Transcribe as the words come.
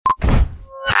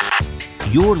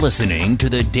You're listening to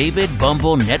the David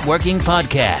Bumble Networking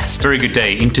Podcast. Very good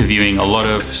day interviewing a lot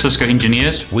of Cisco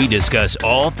engineers. We discuss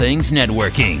all things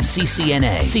networking,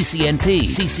 CCNA, CCNP,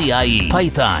 CCIE,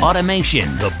 Python,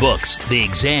 automation, the books, the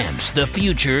exams, the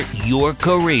future, your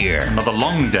career. Another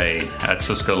long day at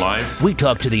Cisco Live. We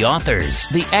talk to the authors,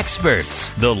 the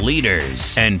experts, the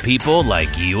leaders, and people like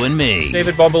you and me.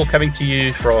 David Bumble coming to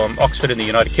you from Oxford in the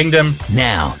United Kingdom.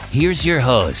 Now, here's your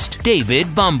host,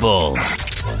 David Bumble.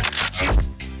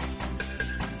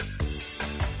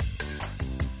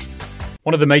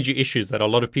 One of the major issues that a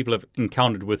lot of people have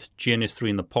encountered with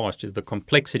GNS3 in the past is the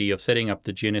complexity of setting up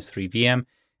the GNS3 VM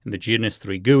and the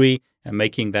GNS3 GUI and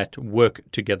making that work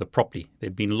together properly. There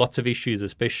have been lots of issues,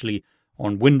 especially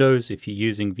on Windows. If you're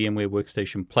using VMware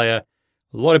Workstation Player,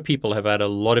 a lot of people have had a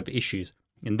lot of issues.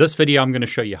 In this video, I'm going to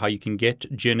show you how you can get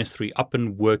GNS3 up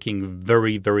and working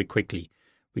very, very quickly.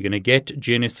 We're going to get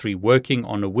GNS3 working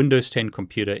on a Windows 10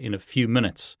 computer in a few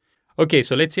minutes. Okay,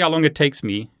 so let's see how long it takes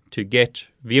me to get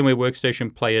VMware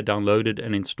Workstation Player downloaded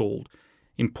and installed,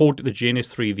 import the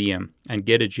GNS3 VM, and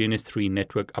get a GNS3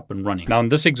 network up and running. Now in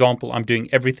this example, I'm doing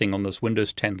everything on this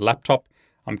Windows 10 laptop.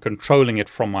 I'm controlling it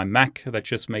from my Mac. That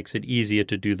just makes it easier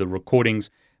to do the recordings,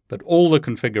 but all the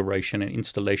configuration and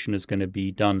installation is going to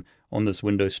be done on this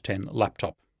Windows 10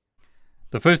 laptop.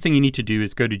 The first thing you need to do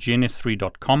is go to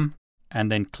gns3.com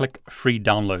and then click Free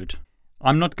Download.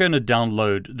 I'm not going to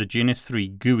download the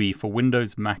GNS3 GUI for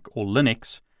Windows, Mac, or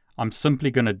Linux. I'm simply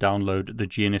going to download the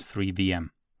GNS3 VM.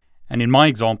 And in my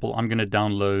example, I'm going to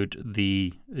download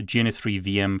the GNS3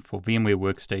 VM for VMware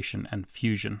Workstation and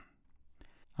Fusion.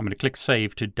 I'm going to click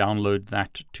Save to download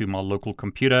that to my local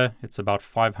computer. It's about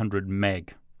 500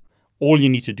 meg. All you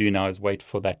need to do now is wait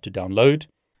for that to download.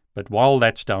 But while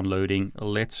that's downloading,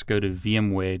 let's go to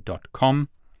vmware.com.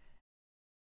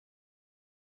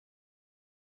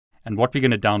 And what we're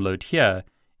going to download here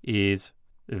is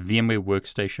VMware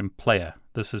Workstation Player.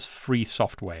 This is free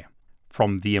software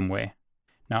from VMware.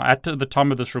 Now, at the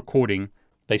time of this recording,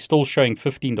 they're still showing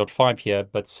 15.5 here,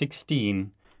 but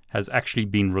 16 has actually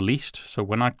been released. So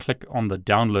when I click on the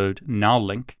Download Now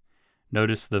link,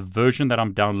 notice the version that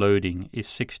I'm downloading is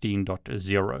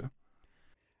 16.0.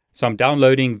 So I'm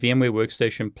downloading VMware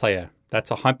Workstation Player.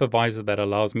 That's a hypervisor that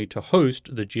allows me to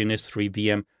host the GNS3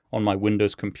 VM on my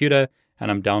Windows computer, and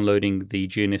I'm downloading the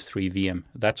GNS3 VM.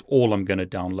 That's all I'm going to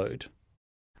download.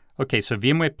 Okay, so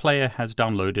VMware Player has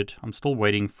downloaded. I'm still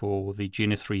waiting for the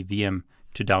GNS3 VM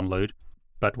to download.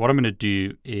 But what I'm going to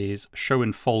do is show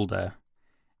in folder,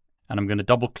 and I'm going to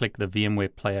double click the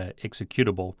VMware Player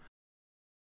executable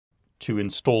to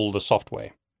install the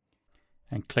software.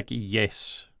 And click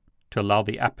Yes to allow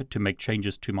the app to make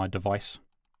changes to my device.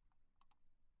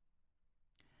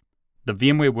 The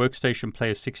VMware Workstation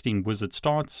Player 16 wizard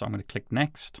starts. I'm going to click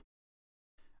Next.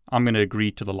 I'm going to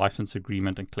agree to the license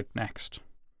agreement and click Next.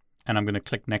 And I'm going to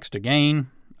click Next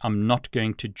again. I'm not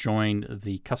going to join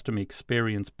the Customer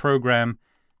Experience program.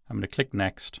 I'm going to click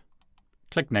Next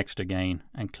again,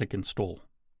 and click Install.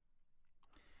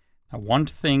 Now, one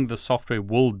thing the software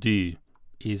will do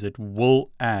is it will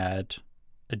add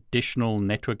additional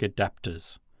network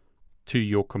adapters to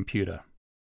your computer.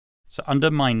 So under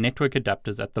my network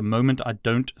adapters, at the moment, I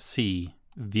don't see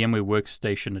VMware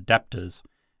Workstation adapters,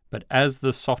 but as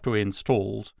the software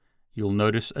installs, you'll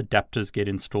notice adapters get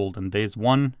installed, and there's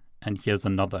one, and here's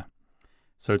another.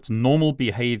 So it's normal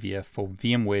behavior for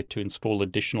VMware to install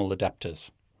additional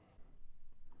adapters.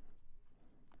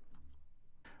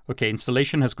 Okay,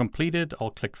 installation has completed.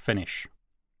 I'll click Finish.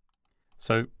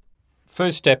 So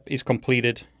first step is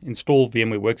completed. Install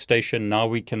VMware Workstation. Now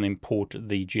we can import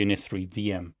the GNS3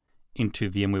 VM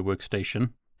into VMware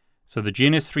Workstation. So the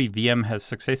GNS3 VM has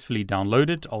successfully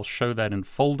downloaded. I'll show that in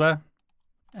folder.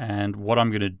 And what I'm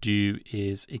going to do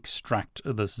is extract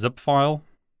this zip file.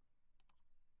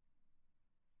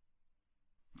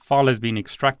 File has been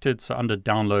extracted. So under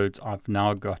Downloads, I've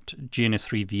now got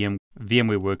GNS3 VM,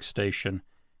 VMware Workstation,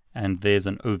 and there's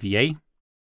an OVA.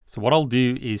 So what I'll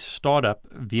do is start up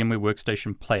VMware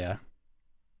Workstation Player.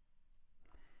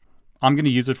 I'm going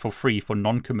to use it for free for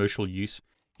non-commercial use.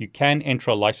 You can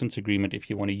enter a license agreement if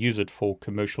you want to use it for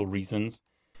commercial reasons,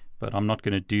 but I'm not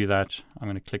going to do that. I'm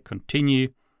going to click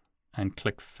Continue and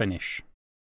click Finish.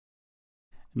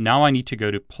 Now I need to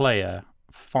go to Player,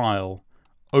 File,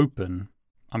 Open.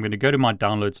 I'm going to go to my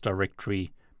Downloads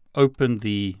directory, open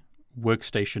the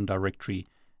Workstation directory,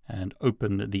 and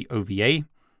open the OVA,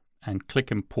 and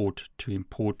click Import to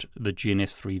import the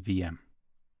GNS3 VM.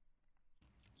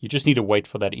 You just need to wait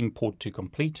for that import to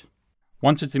complete.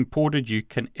 Once it's imported, you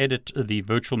can edit the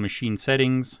virtual machine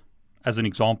settings. As an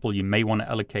example, you may want to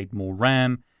allocate more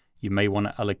RAM. You may want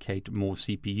to allocate more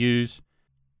CPUs.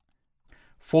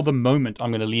 For the moment,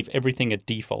 I'm going to leave everything at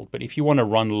default, but if you want to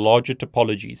run larger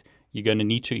topologies, you're going to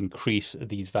need to increase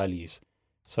these values.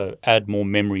 So add more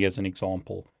memory as an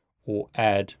example, or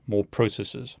add more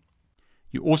processors.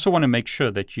 You also want to make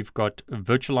sure that you've got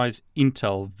virtualized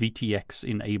Intel VTX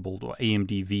enabled or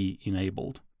AMD V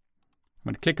enabled. I'm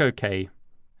going to click OK,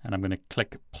 and I'm going to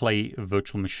click Play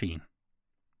Virtual Machine.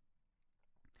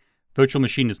 Virtual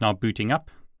Machine is now booting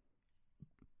up.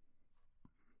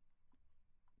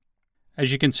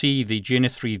 As you can see, the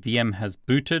GNS3 VM has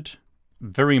booted.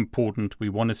 Very important, we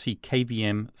want to see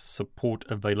KVM support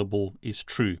available is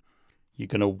true. You're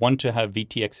going to want to have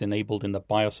VTX enabled in the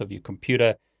BIOS of your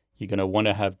computer. You're going to want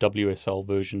to have WSL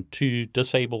version 2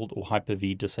 disabled or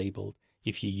Hyper-V disabled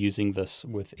if you're using this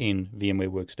within VMware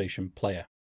Workstation Player.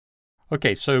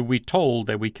 Okay, so we're told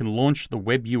that we can launch the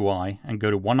web UI and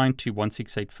go to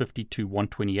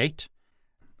 192.168.50.2.128.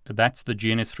 That's the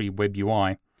GNS3 web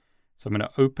UI. So I'm going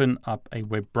to open up a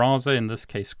web browser, in this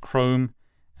case Chrome,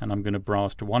 and I'm going to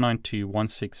browse to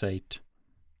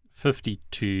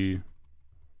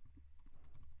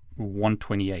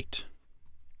 192.168.50.2.128.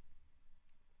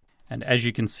 And as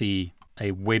you can see,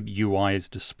 a web UI is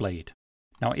displayed.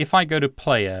 Now if I go to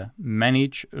Player,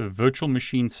 Manage Virtual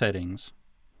Machine Settings,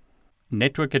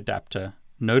 Network Adapter,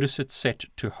 notice it's set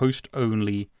to host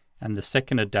only and the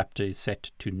second adapter is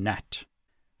set to NAT.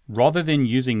 Rather than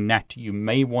using NAT, you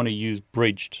may want to use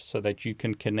bridged so that you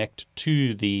can connect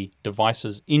to the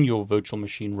devices in your virtual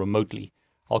machine remotely.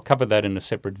 I'll cover that in a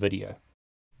separate video.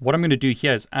 What I'm going to do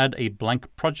here is add a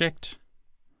blank project,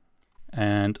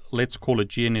 and let's call it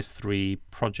GNS3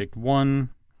 Project 1.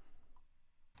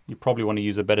 You probably want to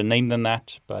use a better name than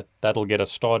that, but that'll get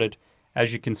us started.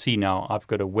 As you can see now, I've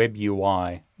got a web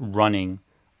UI running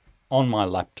on my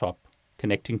laptop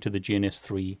connecting to the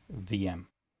GNS3 VM.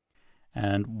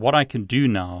 And what I can do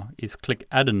now is click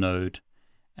Add a Node,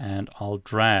 and I'll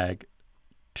drag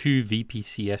two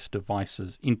VPCS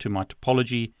devices into my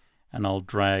topology, and I'll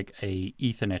drag a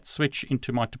Ethernet switch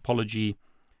into my topology.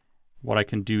 What I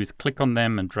can do is click on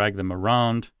them and drag them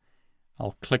around.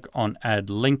 I'll click on Add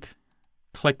Link,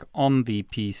 click on the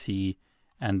PC,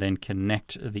 and then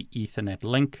connect the Ethernet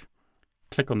link.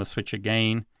 Click on the switch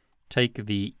again, take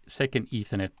the second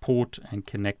Ethernet port and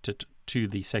connect it to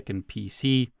the second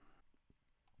PC.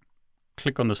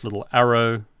 Click on this little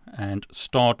arrow and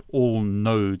start all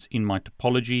nodes in my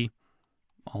topology.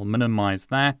 I'll minimize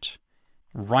that.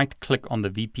 Right click on the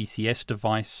VPCS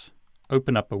device,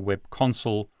 open up a web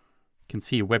console. You can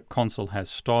see a web console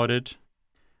has started.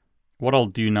 What I'll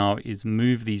do now is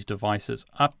move these devices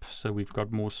up so we've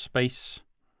got more space.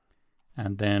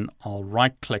 And then I'll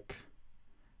right click,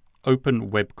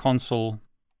 open web console.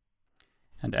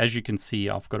 And as you can see,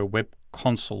 I've got a web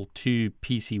console to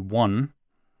PC1.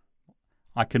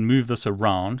 I can move this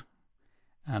around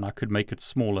and I could make it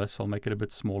smaller, so I'll make it a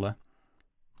bit smaller.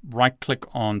 Right click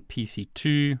on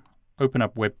PC2, open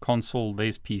up web console,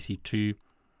 there's PC2.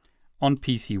 On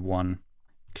PC1,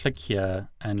 click here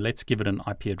and let's give it an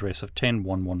IP address of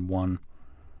 10.1.1.1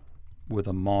 with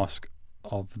a mask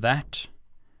of that.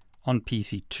 On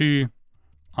PC2,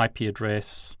 IP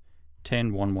address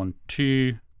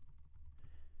 10.1.1.2,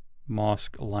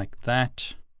 mask like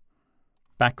that.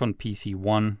 Back on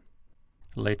PC1,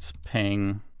 let's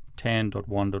ping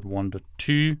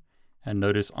 10.1.1.2, and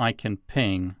notice I can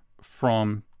ping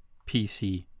from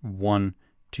PC1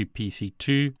 to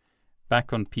PC2.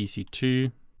 Back on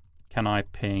PC2, can I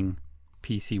ping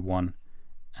PC1?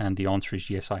 And the answer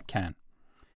is yes, I can.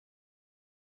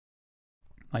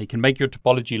 Now you can make your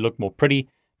topology look more pretty,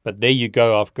 but there you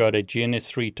go. I've got a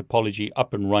GNS3 topology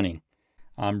up and running.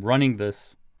 I'm running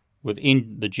this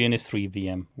within the GNS3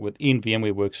 VM, within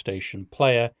VMware Workstation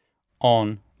Player,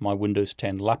 on my Windows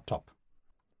 10 laptop.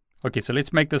 Okay, so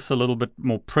let's make this a little bit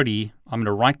more pretty. I'm going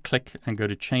to right click and go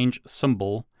to change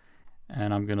symbol,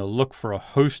 and I'm going to look for a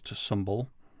host symbol.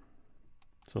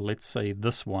 So let's say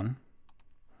this one,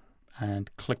 and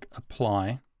click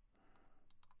apply.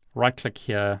 Right click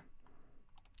here,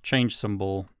 change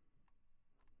symbol.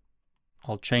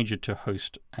 I'll change it to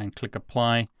host and click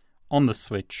apply. On the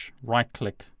switch, right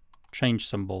click, change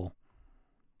symbol,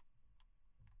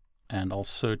 and I'll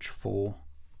search for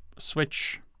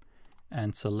switch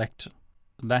and select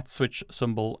that switch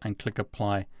symbol and click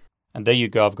apply. And there you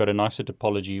go. I've got a nicer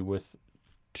topology with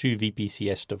two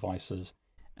VPCS devices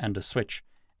and a switch,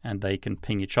 and they can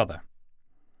ping each other.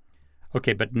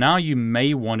 Okay, but now you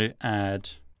may want to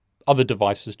add other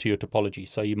devices to your topology.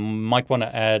 So you might want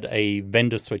to add a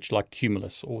vendor switch like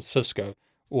Cumulus or Cisco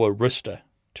or Arista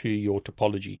to your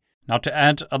topology. Now to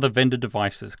add other vendor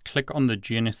devices, click on the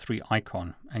GNS3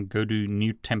 icon and go to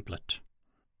New Template.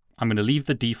 I'm going to leave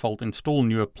the default install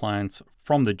new appliance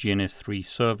from the GNS3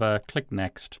 server, click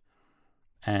next,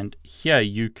 and here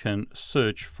you can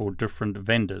search for different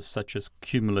vendors such as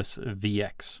Cumulus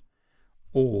VX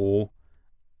or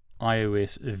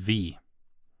iOS V.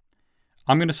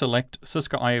 I'm going to select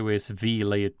Cisco iOS V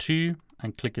Layer 2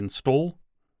 and click install.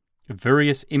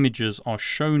 Various images are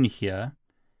shown here.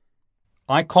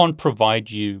 I can't provide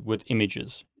you with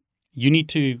images. You need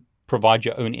to provide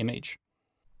your own image.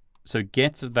 So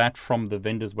get that from the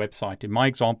vendor's website. In my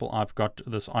example, I've got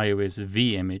this iOS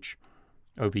V image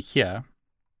over here,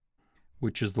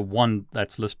 which is the one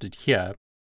that's listed here.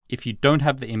 If you don't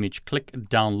have the image, click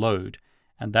download,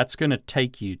 and that's going to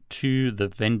take you to the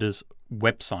vendor's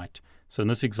website. So in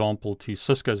this example, to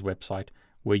Cisco's website,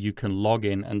 where you can log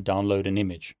in and download an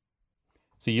image.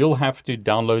 So you'll have to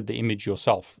download the image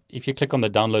yourself. If you click on the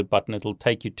download button, it'll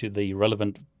take you to the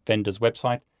relevant vendor's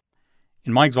website.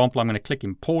 In my example, I'm going to click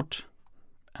import,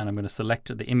 and I'm going to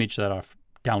select the image that I've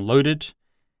downloaded.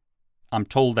 I'm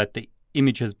told that the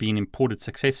image has been imported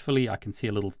successfully. I can see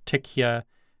a little tick here.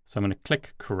 So I'm going to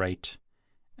click create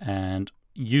and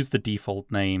use the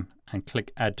default name and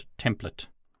click add template.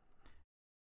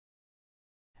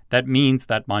 That means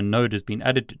that my node has been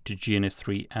added to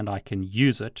GNS3 and I can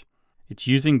use it. It's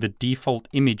using the default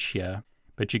image here,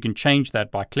 but you can change that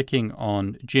by clicking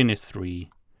on GNS3,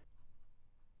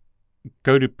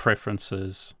 go to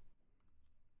Preferences.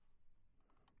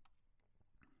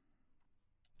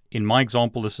 In my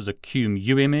example, this is a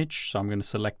QEMU image, so I'm going to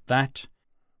select that.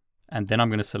 And then I'm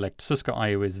going to select Cisco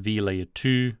iOS V Layer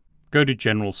 2, go to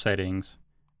General Settings.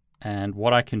 And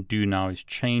what I can do now is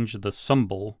change the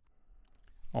symbol.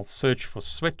 I'll search for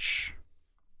switch.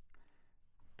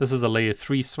 This is a Layer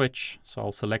 3 switch, so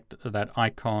I'll select that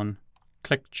icon,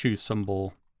 click Choose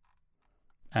Symbol,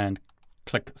 and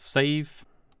click Save.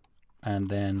 And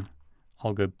then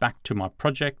I'll go back to my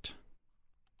project,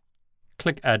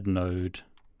 click Add Node,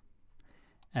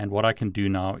 and what I can do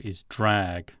now is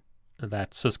drag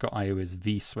that Cisco iOS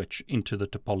V switch into the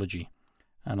topology,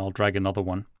 and I'll drag another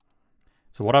one.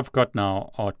 So what I've got now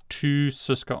are two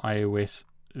Cisco iOS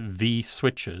V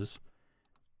switches.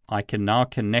 I can now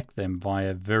connect them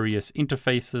via various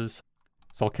interfaces.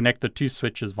 So I'll connect the two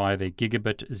switches via their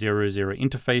gigabit 00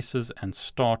 interfaces and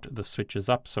start the switches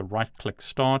up. So right-click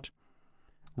Start,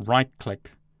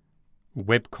 right-click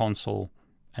Web Console,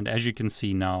 and as you can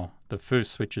see now, the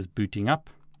first switch is booting up.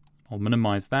 I'll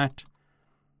minimize that,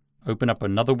 open up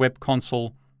another Web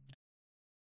Console,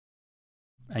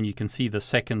 and you can see the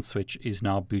second switch is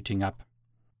now booting up.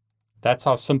 That's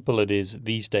how simple it is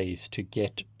these days to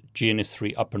get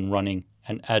GNS3 up and running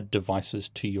and add devices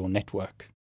to your network.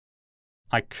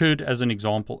 I could, as an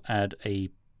example, add a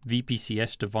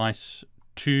VPCS device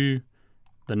to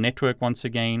the network once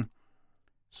again.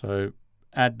 So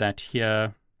add that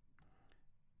here.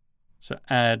 So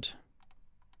add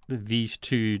these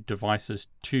two devices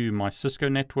to my Cisco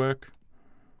network,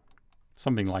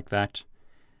 something like that.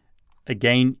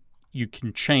 Again, you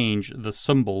can change the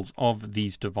symbols of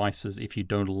these devices if you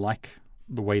don't like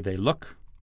the way they look.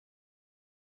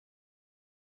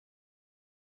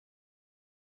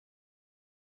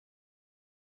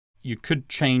 You could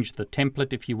change the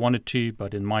template if you wanted to,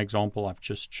 but in my example, I've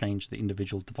just changed the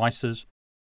individual devices.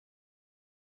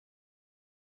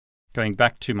 Going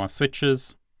back to my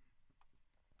switches,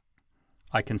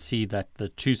 I can see that the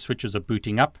two switches are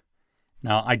booting up.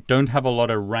 Now, I don't have a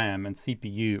lot of RAM and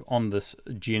CPU on this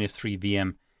GNS3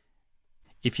 VM.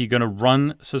 If you're going to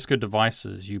run Cisco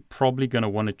devices, you're probably going to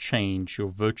want to change your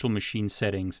virtual machine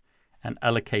settings and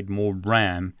allocate more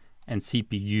RAM and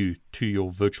CPU to your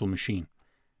virtual machine.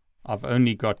 I've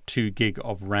only got 2 gig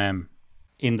of RAM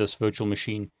in this virtual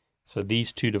machine, so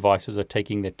these two devices are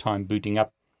taking their time booting up.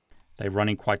 They're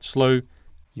running quite slow.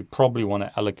 You probably want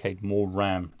to allocate more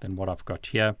RAM than what I've got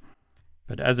here.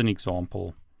 But as an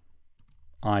example,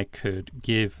 I could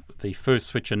give the first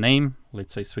switch a name.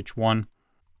 Let's say switch 1,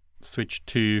 switch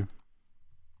 2,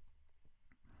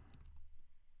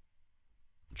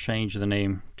 change the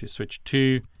name to switch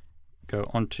 2, go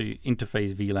onto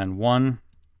interface VLAN 1,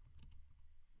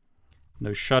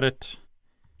 no shut it,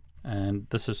 and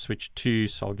this is switch 2,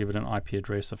 so I'll give it an IP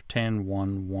address of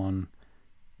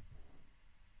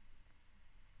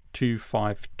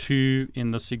 10.1.1.252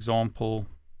 in this example.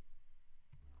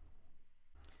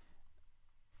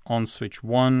 On switch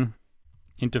 1,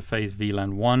 interface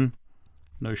VLAN 1,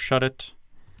 no shut it,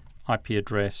 IP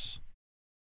address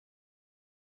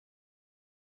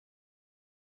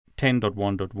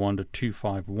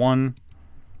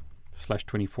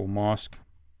 10.1.1.251/24 mask.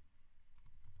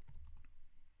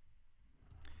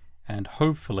 And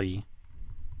hopefully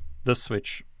this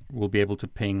switch will be able to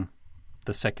ping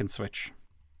the second switch.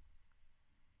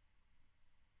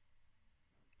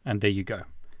 And there you go.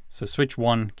 So switch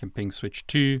 1 can ping switch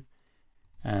 2,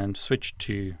 and switch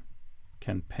 2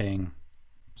 can ping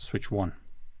switch 1.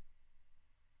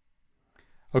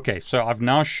 Okay, so I've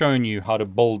now shown you how to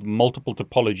build multiple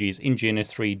topologies in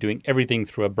GNS3, doing everything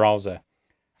through a browser.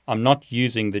 I'm not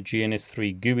using the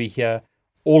GNS3 GUI here.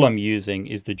 All I'm using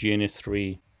is the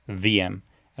GNS3 VM,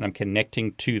 and I'm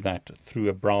connecting to that through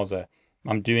a browser.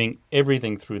 I'm doing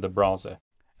everything through the browser.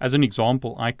 As an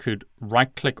example, I could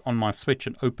right-click on my switch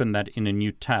and open that in a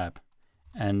new tab.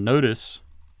 And notice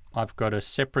I've got a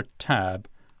separate tab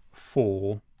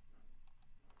for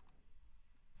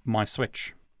my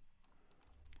switch.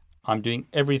 I'm doing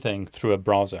everything through a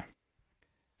browser.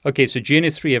 Okay, so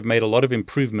GNS3 have made a lot of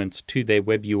improvements to their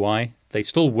web UI. They're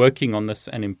still working on this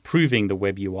and improving the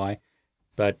web UI,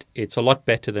 but it's a lot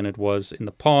better than it was in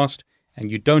the past, and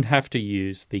you don't have to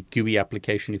use the GUI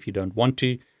application if you don't want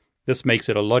to. This makes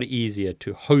it a lot easier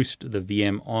to host the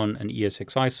VM on an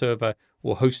ESXi server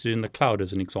or host it in the cloud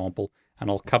as an example, and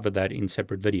I'll cover that in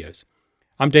separate videos.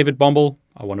 I'm David Bombal.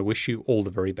 I want to wish you all the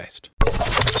very best.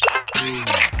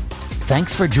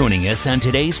 Thanks for joining us on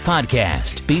today's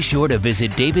podcast. Be sure to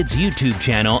visit David's YouTube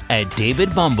channel at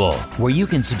David Bumble, where you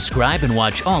can subscribe and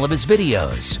watch all of his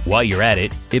videos. While you're at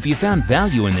it, if you found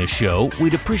value in this show,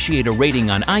 we'd appreciate a rating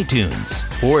on iTunes.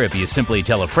 Or if you simply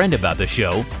tell a friend about the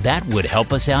show, that would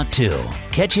help us out too.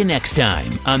 Catch you next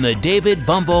time on the David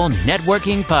Bumble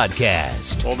Networking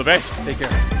Podcast. All the best. Take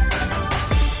care.